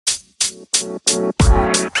Welcome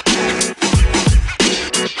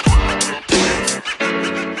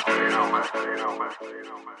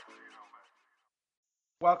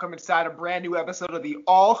inside a brand new episode of the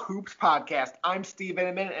All Hoops podcast. I'm Steve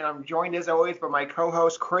Inman, and I'm joined as always by my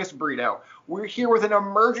co-host Chris Brito. We're here with an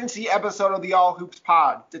emergency episode of the All Hoops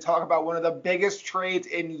pod to talk about one of the biggest trades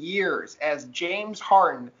in years, as James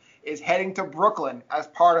Harden is heading to Brooklyn as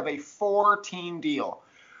part of a 4-team deal.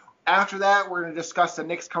 After that, we're going to discuss the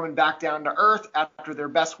Knicks coming back down to earth after their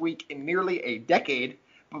best week in nearly a decade.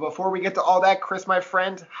 But before we get to all that, Chris, my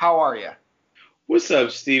friend, how are you? What's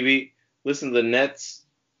up, Stevie? Listen, the Nets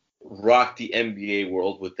rocked the NBA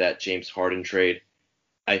world with that James Harden trade.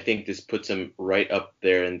 I think this puts him right up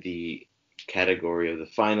there in the category of the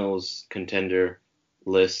finals contender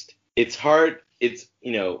list. It's hard. This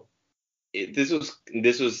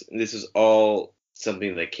was all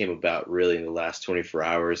something that came about really in the last 24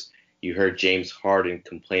 hours. You heard James Harden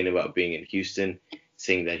complain about being in Houston,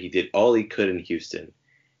 saying that he did all he could in Houston.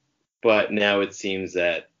 But now it seems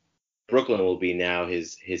that Brooklyn will be now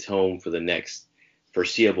his home for the next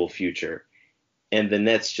foreseeable future. And the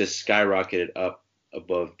Nets just skyrocketed up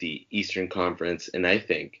above the Eastern Conference, and I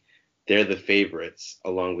think they're the favorites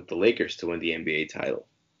along with the Lakers to win the NBA title.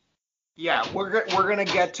 Yeah, we're gonna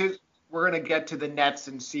get to the Nets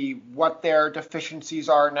and see what their deficiencies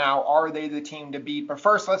are now. Are they the team to beat? But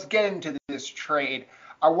first, let's get into this trade.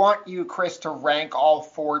 I want you, Chris, to rank all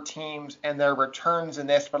 4 teams and their returns in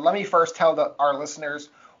this. But let me first tell our listeners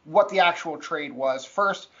what the actual trade was.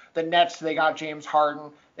 First, the Nets, they got James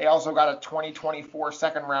Harden. They also got a 2024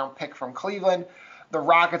 second-round pick from Cleveland. The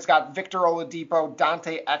Rockets got Victor Oladipo,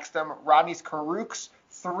 Dante Exum, Rodney Caruks,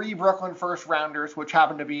 3 Brooklyn first-rounders, which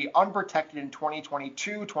happened to be unprotected in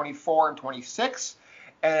 2022, 24, and 26,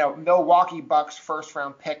 and a Milwaukee Bucks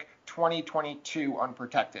first-round pick, 2022,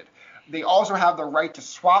 unprotected. They also have the right to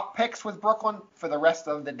swap picks with Brooklyn for the rest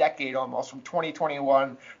of the decade, almost from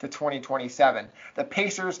 2021 to 2027. The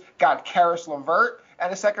Pacers got Karis LeVert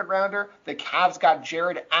and a second-rounder. The Cavs got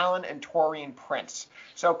Jared Allen and Taurean Prince.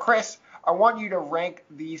 So, Chris, I want you to rank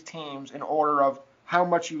these teams in order of how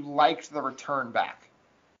much you liked the return back.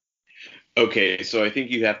 Okay, so I think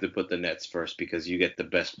you have to put the Nets first because you get the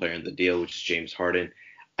best player in the deal, which is James Harden.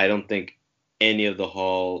 I don't think any of the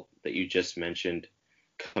haul that you just mentioned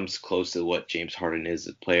comes close to what James Harden is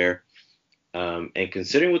as a player. And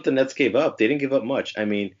considering what the Nets gave up, they didn't give up much. I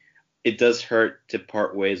mean, it does hurt to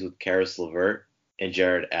part ways with Karis LeVert and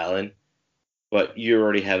Jared Allen, but you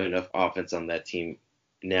already have enough offense on that team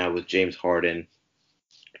now with James Harden.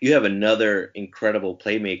 You have another incredible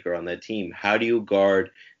playmaker on that team. How do you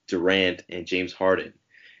guard Durant and James Harden?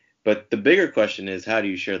 But the bigger question is, how do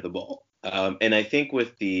you share the ball? And I think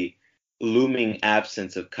with the looming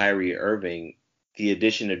absence of Kyrie Irving, the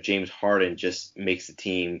addition of James Harden just makes the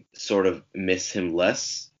team sort of miss him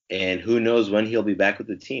less. And who knows when he'll be back with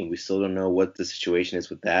the team. We still don't know what the situation is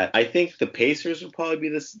with that. I think the Pacers will probably be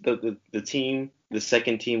the team, the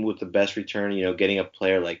second team with the best return, getting a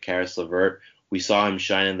player like Karis LeVert. We saw him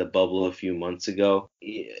shine in the bubble a few months ago.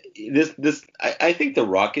 I think the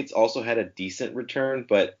Rockets also had a decent return,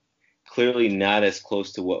 but clearly not as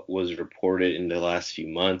close to what was reported in the last few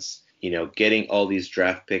months. Getting all these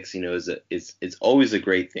draft picks, is always a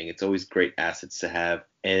great thing. It's always great assets to have.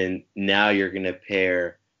 And now you're going to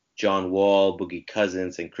pair John Wall, Boogie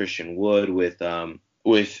Cousins, and Christian Wood with Victor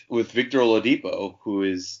Oladipo, who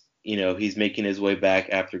is, he's making his way back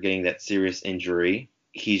after getting that serious injury.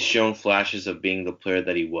 He's shown flashes of being the player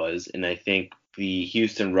that he was, and I think the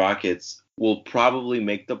Houston Rockets will probably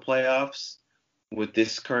make the playoffs with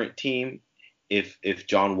this current team if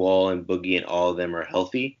John Wall and Boogie and all of them are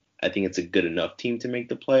healthy. I think it's a good enough team to make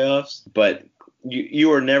the playoffs, but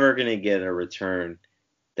you are never going to get a return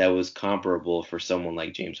that was comparable for someone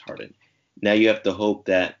like James Harden. Now you have to hope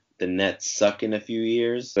that the Nets suck in a few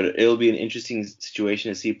years, but it'll be an interesting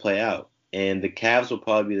situation to see play out. And the Cavs will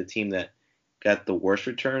probably be the team that got the worst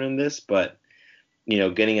return in this, but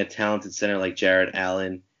getting a talented center like Jared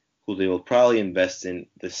Allen, who they will probably invest in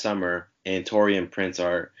this summer, and Taurean Prince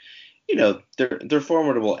are, they're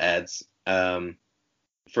formidable adds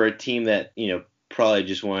for a team that probably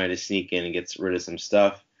just wanted to sneak in and get rid of some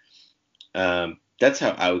stuff. That's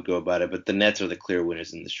how I would go about it. But the Nets are the clear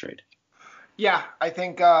winners in this trade. Yeah, I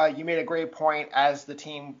think you made a great point. As the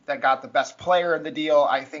team that got the best player in the deal,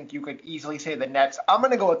 I think you could easily say the Nets. I'm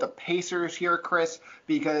going to go with the Pacers here, Chris,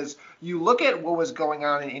 because you look at what was going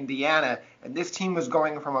on in Indiana, and this team was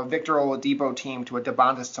going from a Victor Oladipo team to a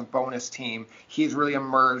Domantas Sabonis team. He's really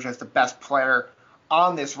emerged as the best player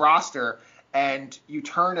on this roster. and you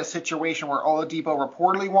turn a situation where Oladipo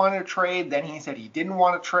reportedly wanted to trade, then he said he didn't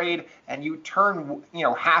want to trade, and you turn,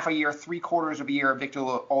 half a year, 3/4 of a year of Victor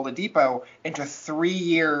Oladipo into 3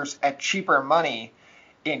 years at cheaper money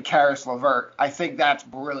in Karis LeVert. I think that's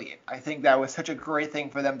brilliant. I think that was such a great thing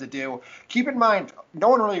for them to do. Keep in mind, no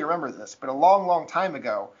one really remembers this, but a long, long time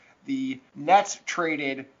ago, the Nets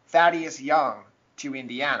traded Thaddeus Young to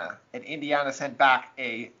Indiana, and Indiana sent back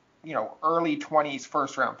a early 20s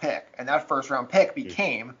first round pick, and that first round pick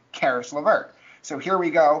became Karis LeVert. So here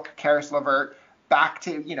we go, Karis LeVert back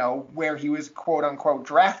to where he was quote unquote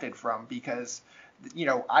drafted from, because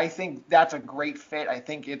I think that's a great fit. I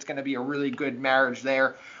think it's going to be a really good marriage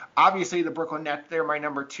there. Obviously, the Brooklyn Nets, they're my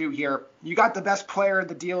number 2 here. You got the best player of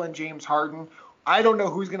the deal in James Harden. I don't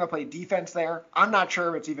know who's going to play defense there. I'm not sure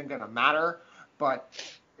if it's even going to matter, but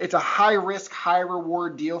it's a high risk, high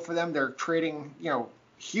reward deal for them. They're trading,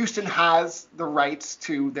 Houston has the rights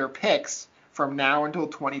to their picks from now until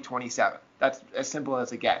 2027. That's as simple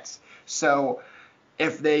as it gets. So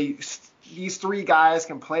if these 3 guys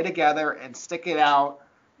can play together and stick it out,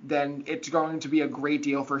 then it's going to be a great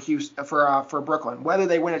deal for Houston, for Brooklyn, whether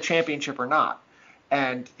they win a championship or not.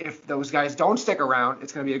 And if those guys don't stick around,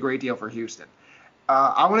 it's going to be a great deal for Houston.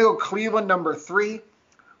 I'm going to go Cleveland number 3.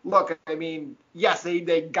 Look, I mean, yes,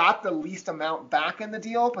 they got the least amount back in the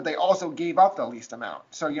deal, but they also gave up the least amount.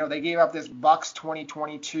 So, they gave up this Bucks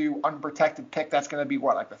 2022 unprotected pick. That's going to be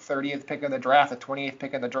like the 30th pick of the draft, the 28th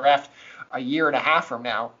pick of the draft a year and a half from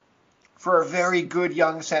now, for a very good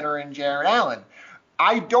young center in Jared Allen.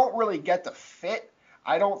 I don't really get the fit.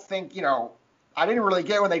 I don't think, I didn't really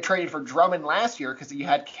get when they traded for Drummond last year, because you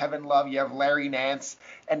had Kevin Love, you have Larry Nance,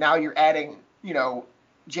 and now you're adding,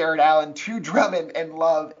 Jared Allen to Drummond and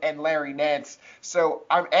Love and Larry Nance. So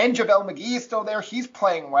and JaVale McGee is still there. He's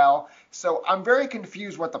playing well. So I'm very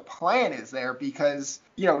confused what the plan is there, because,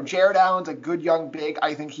 Jared Allen's a good young big.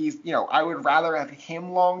 I think he's, I would rather have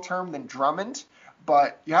him long term than Drummond,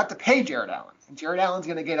 but you have to pay Jared Allen. And Jared Allen's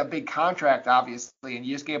going to get a big contract, obviously, and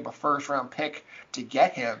you just gave up a first round pick to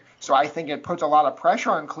get him. So I think it puts a lot of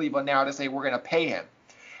pressure on Cleveland now to say we're going to pay him.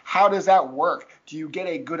 How does that work? Do you get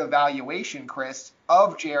a good evaluation, Chris,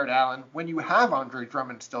 of Jared Allen when you have Andre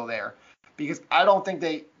Drummond still there? Because I don't think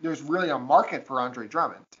there's really a market for Andre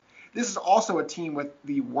Drummond. This is also a team with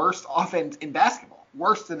the worst offense in basketball,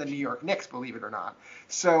 worse than the New York Knicks, believe it or not.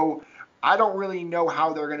 So I don't really know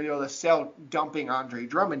how they're going to be able to sell dumping Andre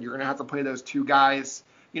Drummond. You're going to have to play those 2 guys,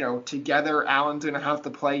 together. Allen's going to have to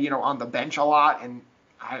play, on the bench a lot, and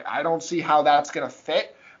I don't see how that's going to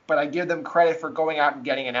fit. But I give them credit for going out and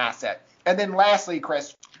getting an asset. And then lastly,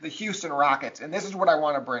 Chris, the Houston Rockets, and this is what I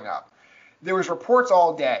want to bring up. There was reports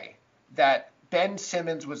all day that Ben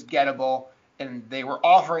Simmons was gettable, and they were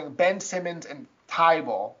offering Ben Simmons and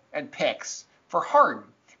Tybal and picks for Harden.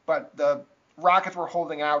 But the Rockets were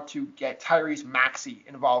holding out to get Tyrese Maxey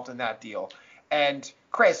involved in that deal. And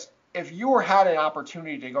Chris, if you had an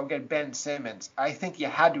opportunity to go get Ben Simmons, I think you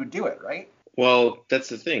had to do it, right? Well, that's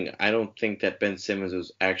the thing. I don't think that Ben Simmons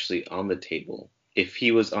was actually on the table. If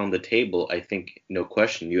he was on the table, I think, no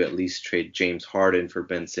question, you at least trade James Harden for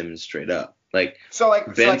Ben Simmons straight up.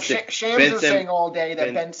 Shams is saying all day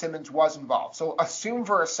that Ben Simmons was involved. So assume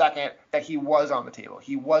for a second that he was on the table.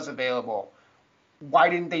 He was available. Why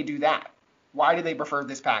didn't they do that? Why did they prefer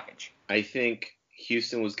this package? I think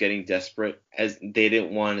Houston was getting desperate, as they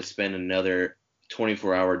didn't want to spend another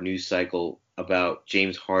 24-hour news cycle about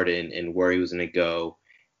James Harden and where he was going to go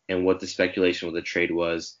and what the speculation with the trade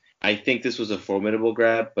was. I think this was a formidable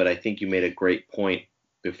grab, but I think you made a great point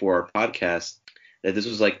before our podcast that this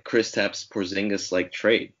was like Kristaps Porzingis-like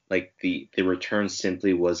trade. Like the return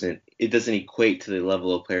simply it doesn't equate to the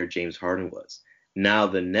level of player James Harden was. Now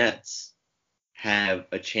the Nets have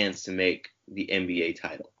a chance to make the NBA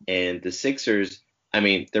title. And the Sixers, I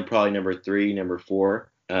mean, they're probably number 3, number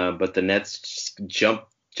 4, but the Nets just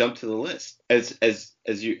jump to the list. As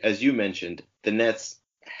you mentioned, the Nets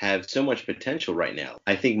have so much potential right now.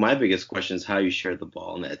 I think my biggest question is how you share the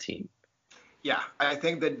ball on that team. Yeah, I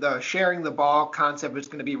think that the sharing the ball concept is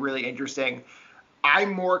going to be really interesting.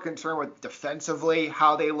 I'm more concerned with defensively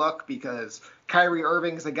how they look, because Kyrie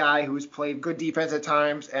Irving's a guy who's played good defense at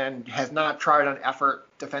times and has not tried on effort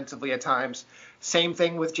defensively at times. Same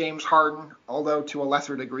thing with James Harden, although to a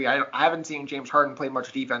lesser degree. I haven't seen James Harden play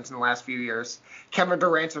much defense in the last few years. Kevin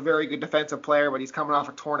Durant's a very good defensive player, but he's coming off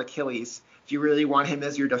a torn Achilles. Do you really want him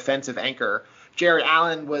as your defensive anchor? Jared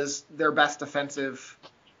Allen was their best defensive,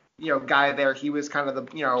 guy there. He was kind of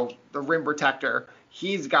the rim protector.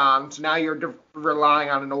 He's gone, so now you're relying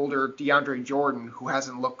on an older DeAndre Jordan who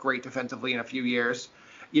hasn't looked great defensively in a few years.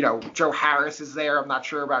 Joe Harris is there. I'm not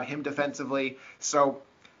sure about him defensively. So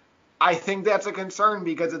I think that's a concern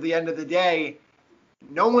because at the end of the day,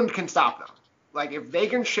 no one can stop them. Like if they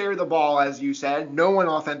can share the ball, as you said, no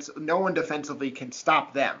one defensively can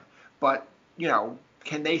stop them. But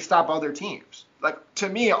can they stop other teams? Like to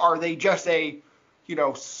me, are they just a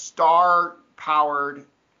star-powered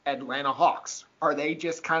Atlanta Hawks? Are they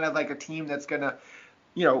just kind of like a team that's gonna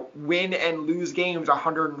win and lose games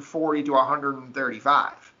 140 to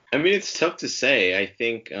 135? I mean, it's tough to say. I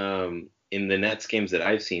think in the Nets games that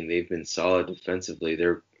I've seen, they've been solid defensively.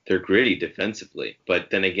 They're gritty defensively. But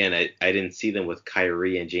then again, I didn't see them with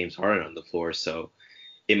Kyrie and James Harden on the floor, so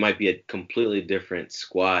it might be a completely different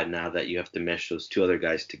squad now that you have to mesh those two other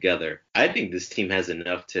guys together. I think this team has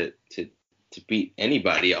enough to beat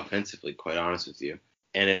anybody offensively, quite honest with you.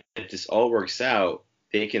 And if this all works out,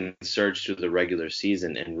 they can surge through the regular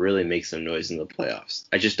season and really make some noise in the playoffs.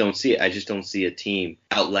 I just don't see it. I just don't see a team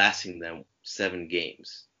outlasting them 7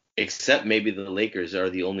 games. Except maybe the Lakers are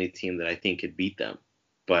the only team that I think could beat them.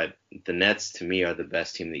 But the Nets, to me, are the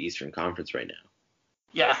best team in the Eastern Conference right now.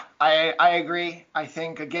 Yeah, I agree. I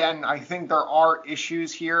think there are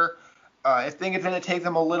issues here. I think it's going to take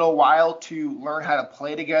them a little while to learn how to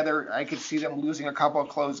play together. I could see them losing a couple of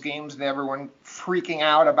close games and everyone freaking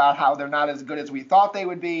out about how they're not as good as we thought they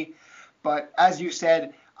would be. But as you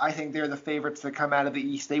said, I think they're the favorites to come out of the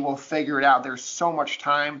East. They will figure it out. There's so much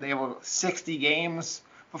time. They have 60 games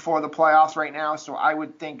before the playoffs right now. So I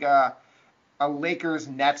would think a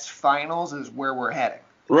Lakers-Nets finals is where we're heading.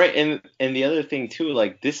 Right, and the other thing too,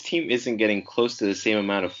 like this team isn't getting close to the same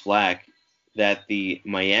amount of flack that the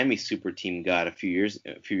Miami super team got a few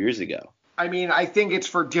years ago. I mean, I think it's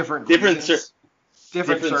for different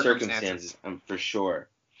circumstances, for sure.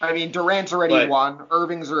 I mean, Durant's already won,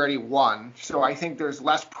 Irving's already won, so I think there's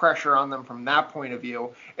less pressure on them from that point of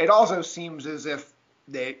view. It also seems as if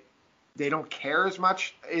they don't care as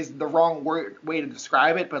much is the wrong way to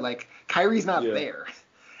describe it, but like Kyrie's not there.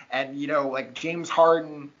 And, like James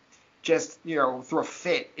Harden just, threw a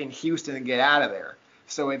fit in Houston and get out of there.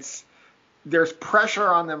 So there's pressure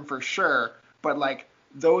on them for sure. But, like,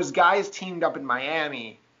 those guys teamed up in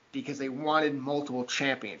Miami because they wanted multiple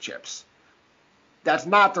championships. That's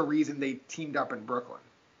not the reason they teamed up in Brooklyn.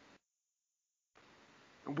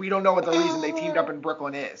 We don't know what the reason they teamed up in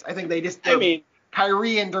Brooklyn is. I think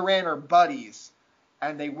Kyrie and Durant are buddies,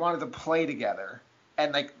 and they wanted to play together.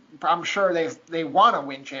 And like I'm sure they want to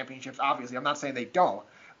win championships. Obviously, I'm not saying they don't,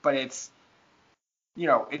 but it's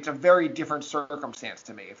a very different circumstance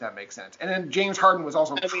to me, if that makes sense. And then James Harden was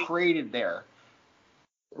also traded there.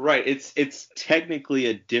 Right. It's technically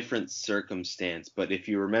a different circumstance, but if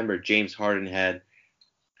you remember, James Harden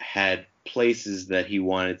had places that he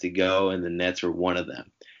wanted to go, and the Nets were one of them.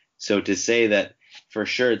 So to say that for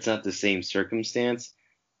sure it's not the same circumstance,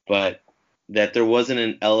 but that there wasn't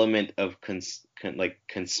an element of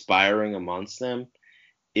conspiring amongst them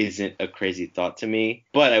isn't a crazy thought to me.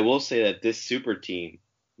 But I will say that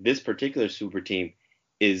this particular super team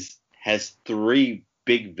has 3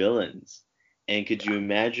 big villains. And could you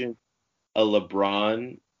imagine a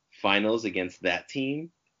LeBron finals against that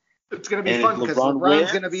team? It's going to be fun because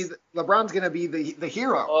LeBron's going to be the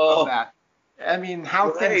hero of that. I mean,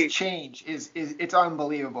 how things change it's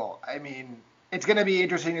unbelievable. I mean, it's going to be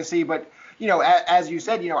interesting to see, but as you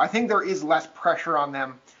said, I think there is less pressure on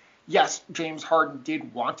them. Yes, James Harden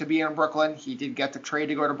did want to be in Brooklyn. He did get the trade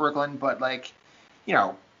to go to Brooklyn, but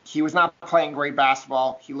he was not playing great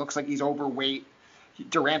basketball. He looks like he's overweight.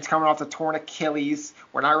 Durant's coming off the torn Achilles.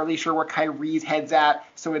 We're not really sure where Kyrie's head's at.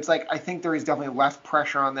 So it's like I think there is definitely less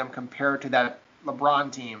pressure on them compared to that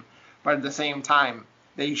LeBron team. But at the same time,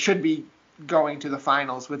 they should be going to the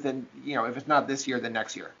finals within, if it's not this year, then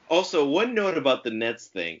next year. Also, one note about the Nets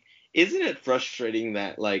thing. Isn't it frustrating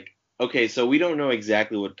that, okay, so we don't know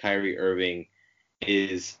exactly what Kyrie Irving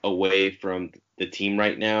is away from the team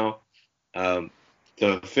right now. The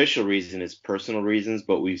official reason is personal reasons,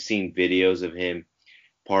 but we've seen videos of him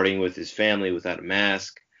partying with his family without a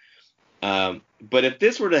mask. But if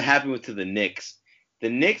this were to happen to the Knicks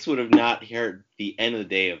would have not heard the end of the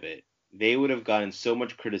day of it. They would have gotten so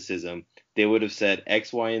much criticism. They would have said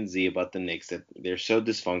X, Y, and Z about the Knicks, that they're so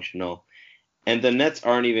dysfunctional. And the Nets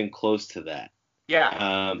aren't even close to that.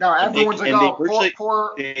 Yeah. No, everyone's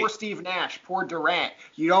poor Steve Nash, poor Durant.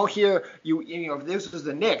 You don't hear if this was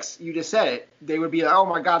the Knicks, you just said it, they would be like, oh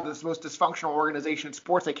my God, this is the most dysfunctional organization in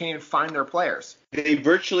sports. They can't even find their players. They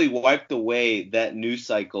virtually wiped away that news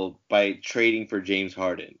cycle by trading for James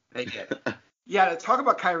Harden. They did. Yeah, to talk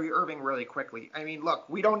about Kyrie Irving really quickly. I mean, look,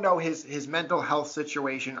 we don't know his mental health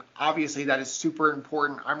situation. Obviously, that is super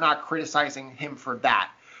important. I'm not criticizing him for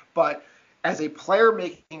that. But as a player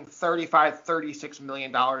making $35, $36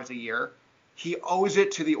 million a year, he owes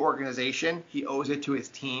it to the organization, he owes it to his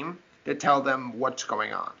team to tell them what's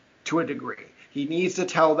going on to a degree. He needs to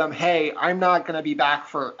tell them, hey, I'm not going to be back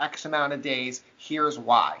for X amount of days. Here's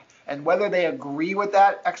why. And whether they agree with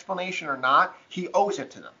that explanation or not, he owes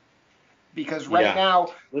it to them. Because right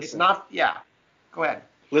now, it's not. Yeah. Go ahead.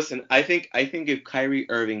 Listen, I think if Kyrie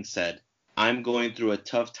Irving said, I'm going through a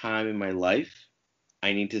tough time in my life,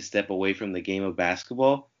 I need to step away from the game of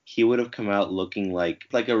basketball, he would have come out looking like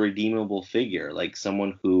a redeemable figure, like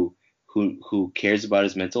someone who cares about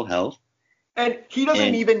his mental health. And he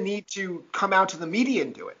doesn't even need to come out to the media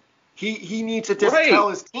and do it. He needs to just tell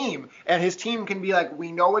his team, and his team can be like,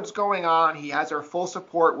 we know what's going on. He has our full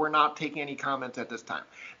support. We're not taking any comments at this time.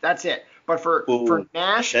 That's it. But for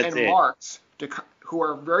Nash and Marks, who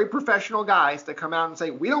are very professional guys, to come out and say,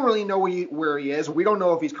 we don't really know where he is. We don't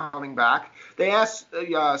know if he's coming back. They asked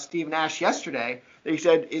Steve Nash yesterday. They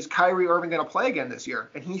said, is Kyrie Irving going to play again this year?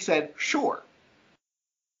 And he said, sure.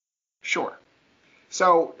 Sure.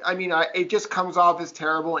 So, I mean, it just comes off as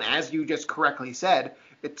terrible. And as you just correctly said,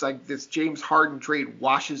 it's like this James Harden trade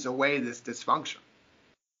washes away this dysfunction.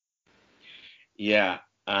 Yeah.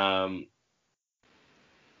 And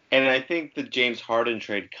I think the James Harden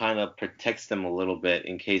trade kind of protects them a little bit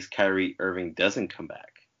in case Kyrie Irving doesn't come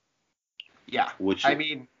back. Yeah. Which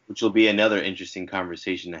will be another interesting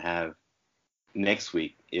conversation to have next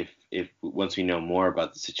week if once we know more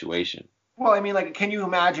about the situation. Well, I mean, like, can you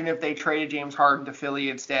imagine if they traded James Harden to Philly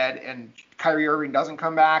instead and Kyrie Irving doesn't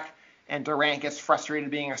come back and Durant gets frustrated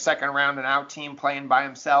being a second round and out team playing by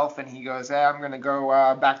himself and he goes, I'm going to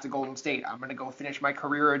go back to Golden State. I'm going to go finish my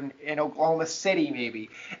career in Oklahoma City maybe.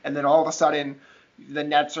 And then all of a sudden the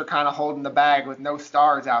Nets are kind of holding the bag with no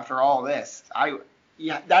stars after all this.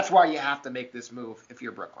 That's why you have to make this move if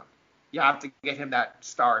you're Brooklyn. You have to get him that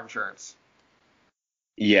star insurance.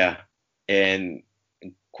 Yeah, and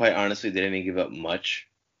quite honestly, they didn't give up much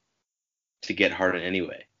to get Harden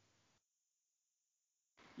anyway.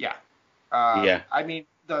 Yeah. I mean,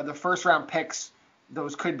 the first round picks,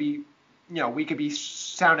 those could be, we could be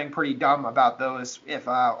sounding pretty dumb about those if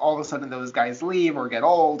all of a sudden those guys leave or get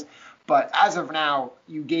old. But as of now,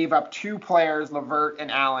 you gave up two players, LeVert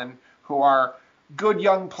and Allen, who are good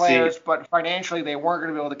young players, but financially they weren't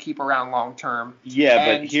going to be able to keep around long term.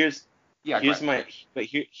 Yeah, but here's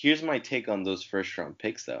my take on those first round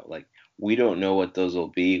picks though. Like, we don't know what those will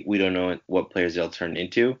be. We don't know what players they'll turn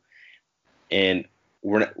into, and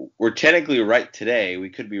we're technically right today. We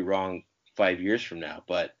could be wrong 5 years from now,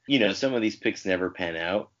 but some of these picks never pan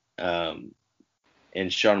out.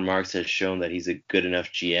 And Sean Marks has shown that he's a good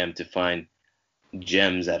enough GM to find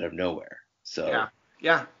gems out of nowhere. So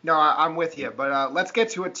yeah, no, I'm with you. But let's get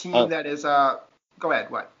to a team that is. Go ahead.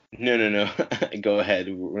 What? No. Go ahead.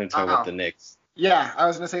 We're going to talk about the Knicks. Yeah, I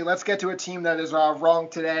was going to say, let's get to a team that is wrong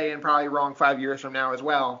today and probably wrong 5 years from now as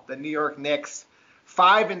well. The New York Knicks,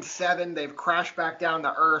 5-7. They've crashed back down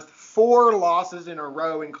to earth. 4 losses in a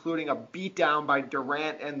row, including a beatdown by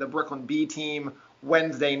Durant and the Brooklyn B team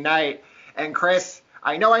Wednesday night. And Chris,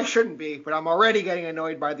 I know I shouldn't be, but I'm already getting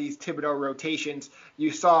annoyed by these Thibodeau rotations.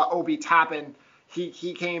 You saw Obi Toppin.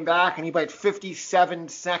 He came back and he played 57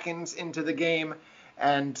 seconds into the game.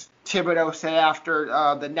 And Thibodeau said after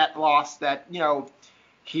the net loss that,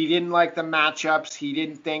 he didn't like the matchups. He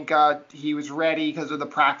didn't think he was ready because of the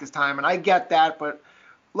practice time. And I get that. But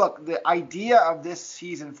look, the idea of this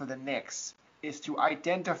season for the Knicks is to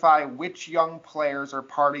identify which young players are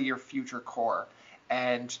part of your future core.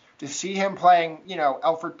 And to see him playing,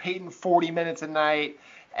 Elfrid Payton 40 minutes a night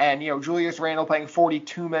and, Julius Randle playing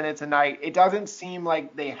 42 minutes a night, it doesn't seem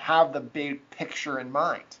like they have the big picture in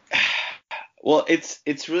mind. Well,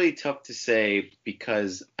 it's really tough to say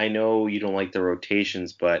because I know you don't like the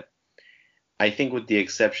rotations, but I think with the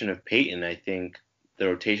exception of Payton, I think the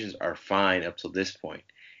rotations are fine up till this point.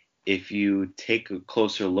 If you take a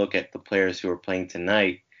closer look at the players who are playing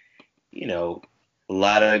tonight, a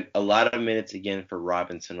lot of minutes again for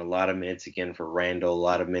Robinson, a lot of minutes again for Randall, a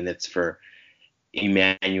lot of minutes for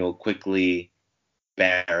Emmanuel, Quickly,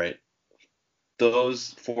 Barrett.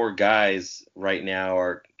 Those 4 guys right now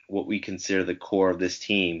are what we consider the core of this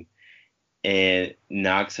team, and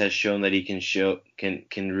Knox has shown that he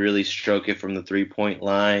can really stroke it from the 3-point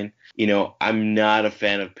line. I'm not a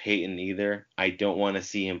fan of Payton either. I don't want to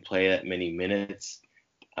see him play that many minutes.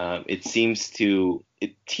 Team seems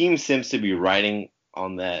to be riding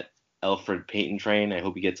on that Elfrid Payton train. I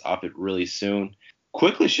hope he gets off it really soon.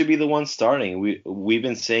 Quickly should be the one starting. We've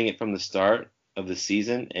been saying it from the start of the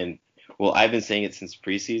season, and I've been saying it since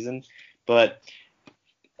preseason, but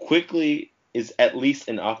Quickly is at least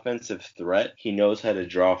an offensive threat. He knows how to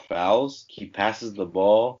draw fouls. He passes the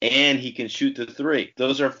ball, and he can shoot the three.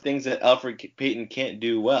 Those are things that Alfred Payton can't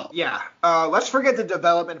do well. Yeah. Let's forget the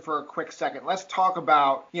development for a quick second. Let's talk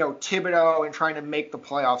about, Thibodeau and trying to make the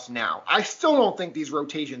playoffs now. I still don't think these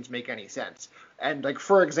rotations make any sense. And, like,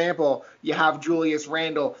 for example, you have Julius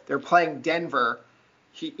Randle. They're playing Denver.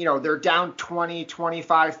 They're down 20,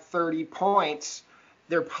 25, 30 points.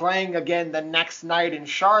 They're playing again the next night in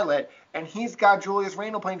Charlotte, and he's got Julius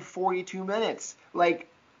Randle playing 42 minutes. Like,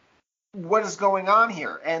 what is going on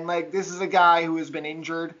here? And, like, this is a guy who has been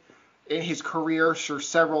injured in his career for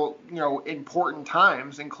several, important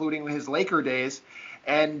times, including his Laker days.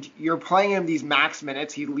 And you're playing him these max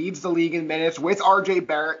minutes. He leads the league in minutes with R.J.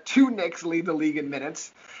 Barrett. 2 Knicks lead the league in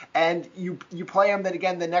minutes. And you play him then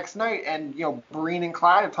again the next night, and, Breen and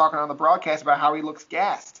Clyde are talking on the broadcast about how he looks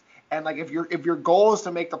gassed. And, like, if your goal is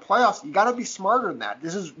to make the playoffs, you got to be smarter than that.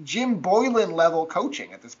 This is Jim Boylan level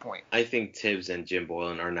coaching at this point. I think Tibbs and Jim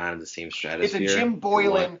Boylan are not in the same stratosphere. It's a Jim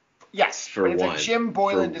Boylan, yes, but it's a Jim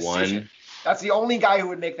Boylan decision. That's the only guy who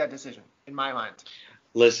would make that decision in my mind.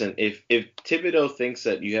 Listen, if Thibodeau thinks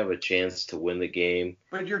that you have a chance to win the game,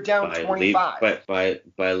 but you're down 25,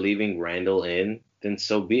 by leaving Randall in, then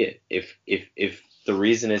so be it. If the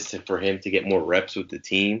reason is for him to get more reps with the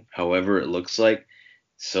team, however it looks like,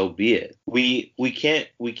 so be it. We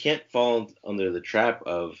can't fall under the trap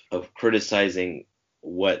of criticizing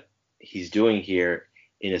what he's doing here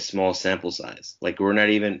in a small sample size. Like, we're not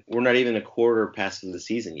even a quarter past the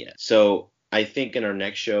season yet. So I think in our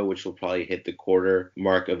next show, which will probably hit the quarter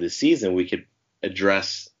mark of the season, we could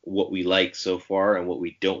address what we like so far and what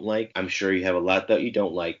we don't like. I'm sure you have a lot that you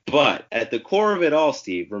don't like. But at the core of it all,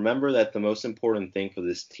 Steve, remember that the most important thing for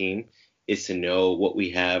this team is to know what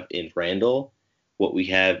we have in Randall, what we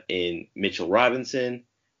have in Mitchell Robinson,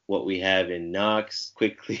 what we have in Knox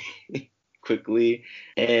quickly.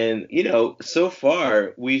 And, so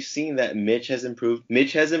far we've seen that Mitch has improved.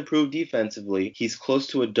 Mitch has improved defensively. He's close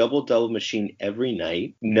to a double-double machine every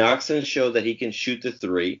night. Knox has showed that he can shoot the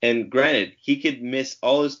three. And granted, he could miss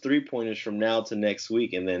all his three-pointers from now to next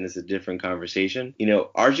week, and then it's a different conversation.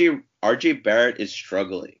 RJ Barrett is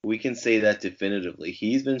struggling. We can say that definitively.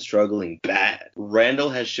 He's been struggling bad. Randall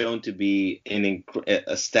has shown to be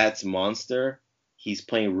a stats monster. He's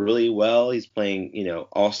playing really well. He's playing,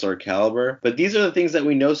 all-star caliber. But these are the things that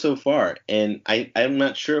we know so far. And I'm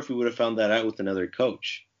not sure if we would have found that out with another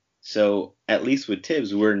coach. So at least with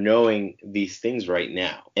Tibbs, we're knowing these things right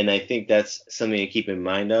now. And I think that's something to keep in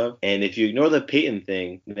mind of. And if you ignore the Peyton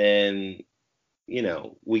thing, then,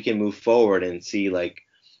 we can move forward and see, like,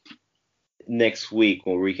 next week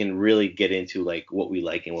where we can really get into, like, what we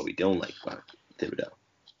like and what we don't like about Thibodeau.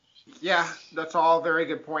 Yeah, that's all very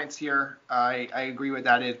good points here. I agree with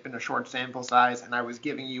that. It's been a short sample size, and I was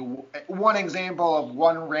giving you one example of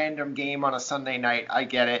one random game on a Sunday night. I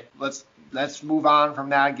get it. Let's move on from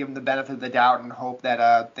that, give them the benefit of the doubt, and hope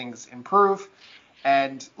that things improve.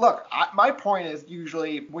 And look, my point is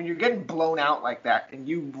usually when you're getting blown out like that and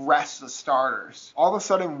you rest the starters, all of a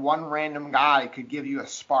sudden one random guy could give you a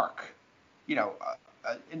spark.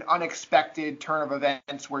 An unexpected turn of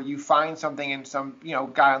events where you find something in some,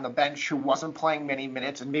 guy on the bench who wasn't playing many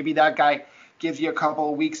minutes, and maybe that guy gives you a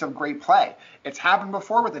couple of weeks of great play. It's happened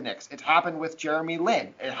before with the Knicks. It's happened with Jeremy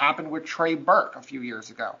Lin. It happened with Trey Burke a few years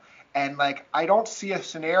ago. And, like, I don't see a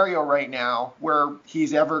scenario right now where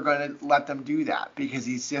he's ever going to let them do that, because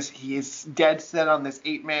he is dead set on this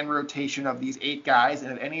 8-man rotation of these 8 guys.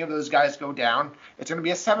 And if any of those guys go down, it's going to be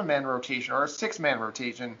a 7-man rotation or a 6-man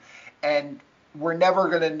rotation. And we're never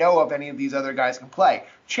going to know if any of these other guys can play.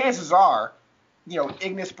 Chances are,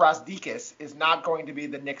 Ignas Brazdeikis is not going to be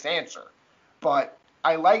the Knicks' answer. But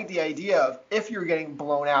I like the idea of, if you're getting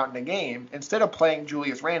blown out in a game, instead of playing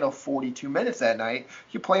Julius Randle 42 minutes that night,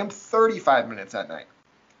 you play him 35 minutes that night.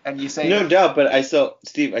 And you say... No doubt, but I still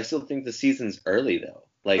think the season's early, though.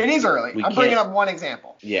 Like, it is early. I'm bringing up one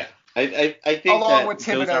example. Yeah. I think along with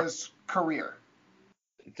Thibodeau's career.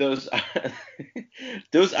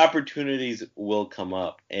 Those opportunities will come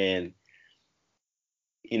up, and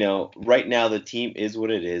right now the team is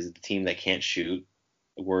what it is, the team that can't shoot.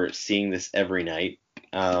 We're seeing this every night,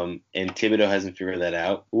 and Thibodeau hasn't figured that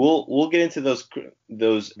out. We'll get into those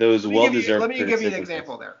well-deserved. Let me give you an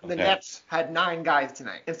example there. The Nets had 9 guys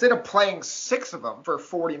tonight. Instead of playing 6 of them for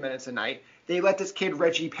 40 minutes a night, they let this kid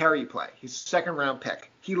Reggie Perry play. He's a second-round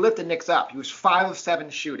pick. He lit the Knicks up. He was 5 of 7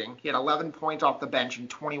 shooting. He had 11 points off the bench in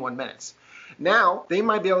 21 minutes. Now, they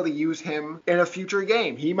might be able to use him in a future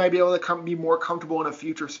game. He might be able to be more comfortable in a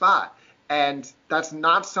future spot. And that's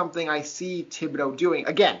not something I see Thibodeau doing.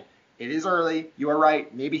 Again, It is early. You are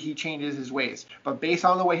right. Maybe he changes his ways. But based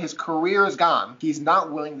on the way his career has gone, he's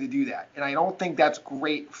not willing to do that. And I don't think that's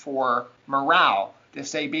great for morale to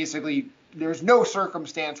say basically there's no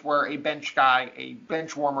circumstance where a bench guy, a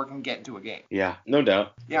bench warmer can get into a game. Yeah, no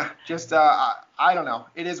doubt. Yeah, just I don't know.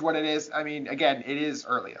 It is what it is. I mean, again, it is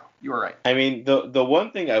early though. You were right. I mean, the one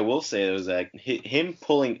thing I will say was that him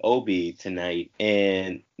pulling Obi tonight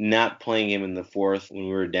and not playing him in the fourth when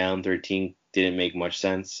we were down 13 didn't make much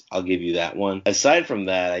sense. I'll give you that one. Aside from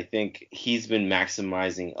that, I think he's been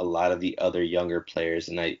maximizing a lot of the other younger players,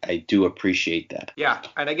 and I do appreciate that. Yeah,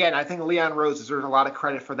 and again, I think Leon Rose deserves a lot of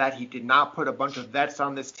credit for that. He did not put a bunch of vets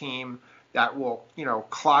on this team that will,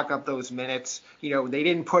 clog up those minutes. They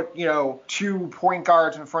didn't put, 2 point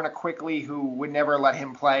guards in front of Quickly who would never let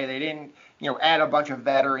him play. They didn't, add a bunch of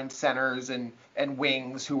veteran centers and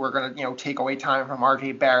wings who were going to, take away time from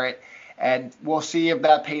RJ Barrett. And we'll see if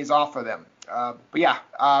that pays off for them. But yeah,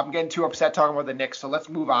 I'm getting too upset talking about the Knicks, so let's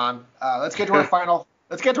move on. Let's get to our final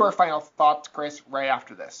thoughts, Chris, right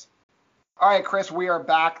after this. All right, Chris, we are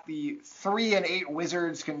back. The 3-8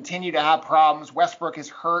 Wizards continue to have problems. Westbrook is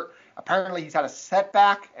hurt. Apparently, he's had a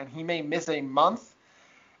setback, and he may miss a month.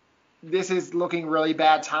 This is looking really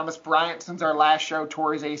bad. Thomas Bryant, since our last show,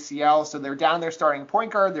 tore his ACL, so they're down their starting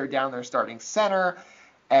point guard, they're down their starting center,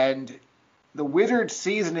 and the Wizards'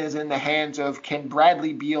 season is in the hands of, can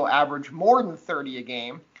Bradley Beal average more than 30 a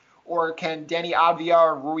game, or can Denny Avdia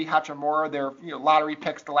or Rui Hachimura, their lottery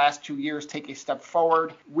picks the last 2 years, take a step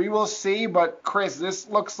forward? We will see, but Chris, this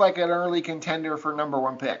looks like an early contender for number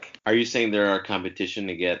 1 pick. Are you saying there are competition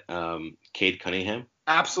to get Cade Cunningham?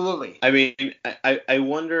 Absolutely. I mean, I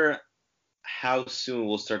wonder how soon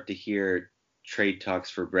we'll start to hear trade talks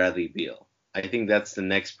for Bradley Beal. I think that's the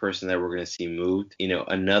next person that we're going to see moved.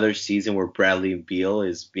 Another season where Bradley Beal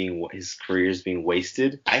his career is being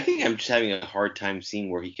wasted. I think I'm just having a hard time seeing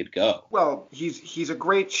where he could go. Well, he's a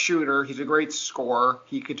great shooter. He's a great scorer.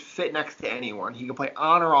 He could fit next to anyone. He can play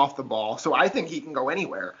on or off the ball. So I think he can go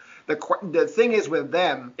anywhere. The thing is with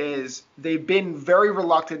them is they've been very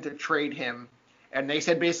reluctant to trade him. And they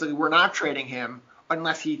said basically we're not trading him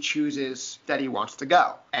unless he chooses that he wants to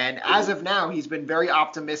go. And as of now, he's been very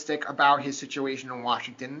optimistic about his situation in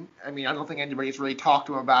Washington. I mean, I don't think anybody's really talked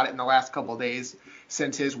to him about it in the last couple of days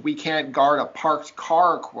since his "we can't guard a parked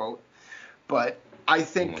car" quote. But I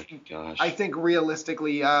think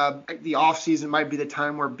realistically, the offseason might be the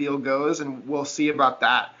time where Beal goes, and we'll see about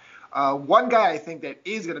that. One guy I think that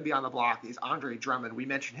is going to be on the block is Andre Drummond. We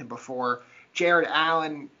mentioned him before. Jared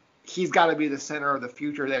Allen, he's got to be the center of the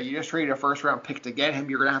future there. You just traded a first-round pick to get him.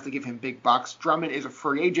 You're going to have to give him big bucks. Drummond is a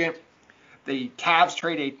free agent. The Cavs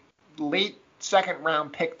traded a late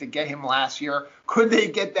second-round pick to get him last year. Could they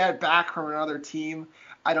get that back from another team?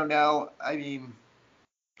 I don't know. I mean,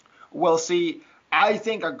 we'll see. I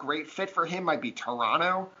think a great fit for him might be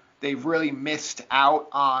Toronto. They've really missed out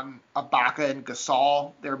on Ibaka and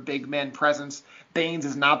Gasol, their big men presence. Baines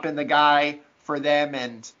has not been the guy for them,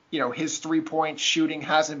 and his three-point shooting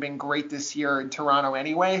hasn't been great this year in Toronto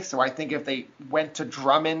anyway. So I think if they went to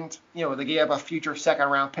Drummond, they gave a future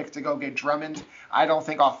second-round pick to go get Drummond, I don't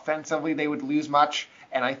think offensively they would lose much,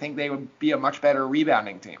 and I think they would be a much better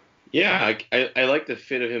rebounding team. Yeah, I like the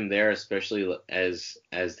fit of him there, especially as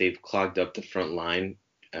they've clogged up the front line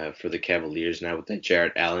for the Cavaliers now with that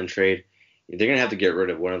Jarrett Allen trade. They're going to have to get rid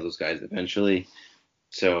of one of those guys eventually.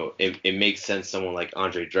 So it makes sense someone like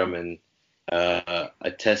Andre Drummond,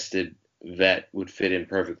 a tested vet, would fit in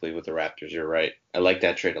perfectly with the Raptors. You're right. I like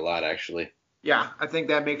that trade a lot, actually. Yeah, I think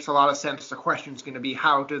that makes a lot of sense. The question is going to be,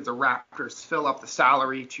 how do the Raptors fill up the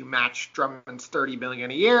salary to match Drummond's $30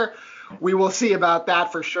 million a year? We will see about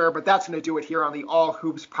that for sure, but that's going to do it here on the All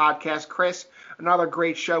Hoops podcast. Chris, another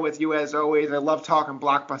great show with you as always. I love talking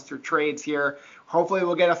blockbuster trades here. Hopefully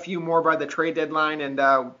we'll get a few more by the trade deadline, and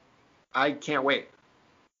I can't wait.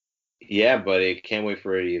 Yeah, buddy. Can't wait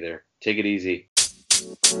for it either. Take it easy.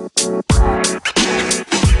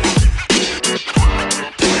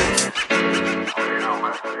 You know,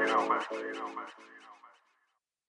 man.